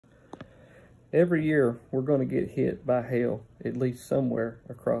Every year we're going to get hit by hail, at least somewhere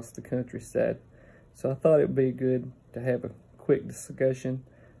across the countryside. So I thought it would be good to have a quick discussion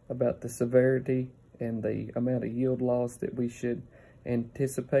about the severity and the amount of yield loss that we should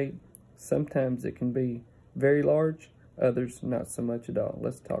anticipate. Sometimes it can be very large, others not so much at all.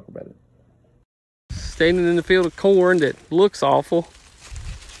 Let's talk about it. Standing in the field of corn that looks awful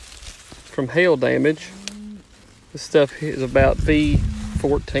from hail damage. This stuff is about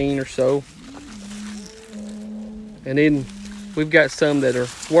V14 or so. And then we've got some that are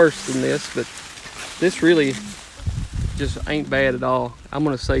worse than this, but this really just ain't bad at all. I'm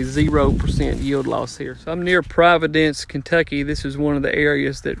gonna say 0% yield loss here. So I'm near Providence, Kentucky. This is one of the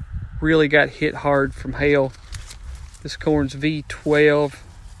areas that really got hit hard from hail. This corn's V12.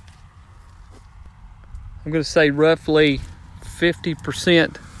 I'm gonna say roughly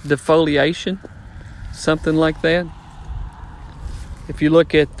 50% defoliation, something like that. If you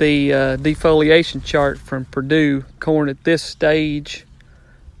look at the defoliation chart from Purdue, corn at this stage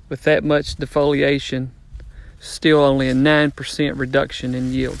with that much defoliation, still only a 9% reduction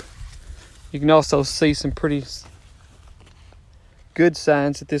in yield. You can also see some pretty good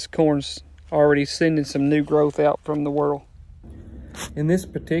signs that this corn's already sending some new growth out from the whorl. In this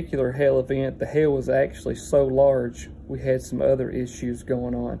particular hail event, the hail was actually so large, we had some other issues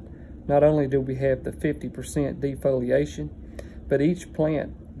going on. Not only did we have the 50% defoliation, but each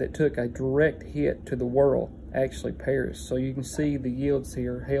plant that took a direct hit to the whorl actually perished. So you can see the yields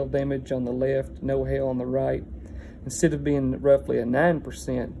here, hail damage on the left, no hail on the right. Instead of being roughly a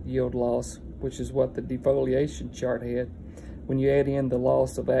 9% yield loss, which is what the defoliation chart had, when you add in the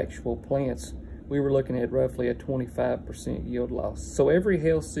loss of actual plants, we were looking at roughly a 25% yield loss. So every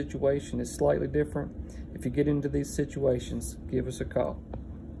hail situation is slightly different. If you get into these situations, give us a call.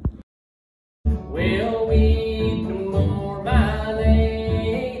 Well, we